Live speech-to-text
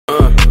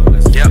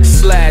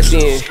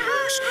then.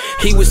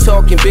 He was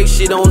talking big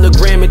shit on the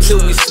gram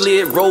until we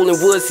slid. Rolling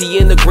woods, he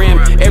in the gram.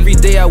 Every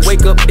day I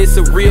wake up, it's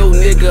a real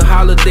nigga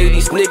holiday.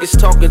 These niggas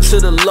talking to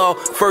the law.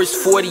 First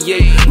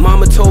 48.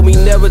 Mama told me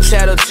never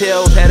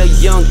tattletale at a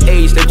young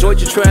age. That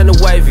joint you trying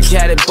to wife, you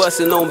got it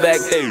busting on back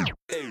there.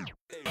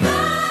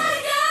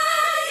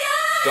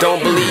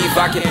 Don't believe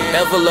I can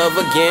ever love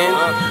again.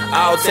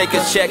 I'll take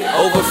a check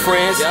over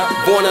friends.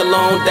 Born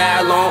alone, die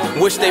alone.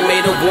 Wish they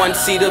made a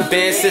one-seater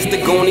Benz. Since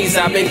the Goonies,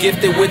 I've been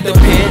gifted with the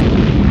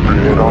pen.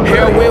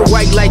 Heroin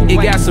white like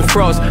it got some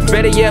frost.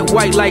 Better yet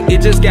white like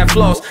it just got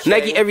floss.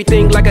 Nike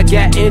everything like I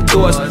got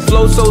indoors.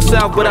 Flow so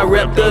south but I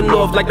rep the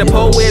north. Like the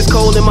pole where it's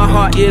cold and my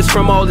heart is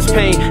from all this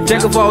pain.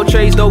 Jack of all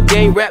trades, no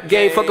game, rap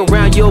game. Fuck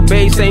around your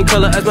babe, same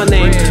color as my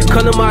name.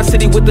 Come to my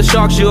city with the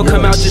sharks, you'll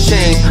come out your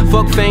chains.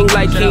 Fuck fame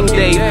like King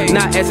Dave,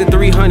 not as in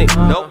 300.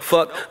 Nope,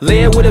 fuck.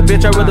 Laying with a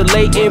bitch, I'd rather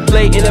lay and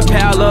play in a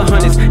pile of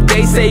hundreds.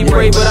 They say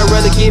pray but I'd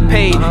rather get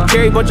paid.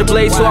 Carry a bunch of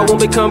blades so I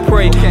won't become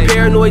prey.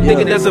 Paranoid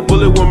thinking that's a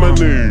bullet with my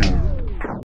name.